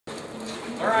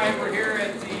All right, we're here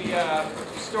at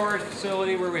the storage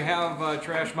facility where we have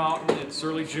Trash Mountain. It's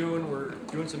early June. We're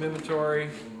doing some inventory.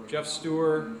 Jeff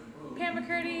Stewart. Pam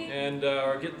McCurdy. And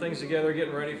we're getting things together,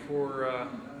 getting ready for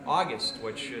August,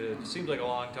 which seems like a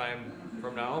long time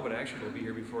from now, but actually it'll be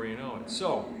here before you know it.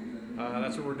 So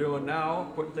that's what we're doing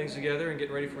now, putting things together and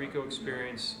getting ready for Eco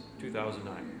Experience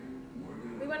 2009.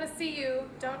 We want to see you.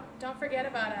 Don't forget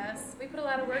about us. We put a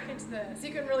lot of work into this.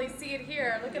 You can really see it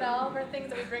here. Look at all of our things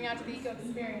that we bring out to the Eco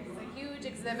Experience. It's a huge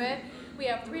exhibit. We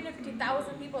have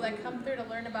 350,000 people that come through to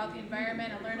learn about the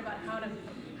environment and learn about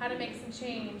how to make some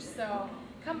change. So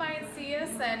come by and see us,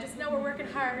 and just know we're working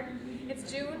hard.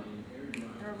 It's June, and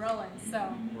we're rolling. So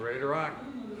We're ready to rock.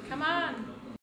 come on.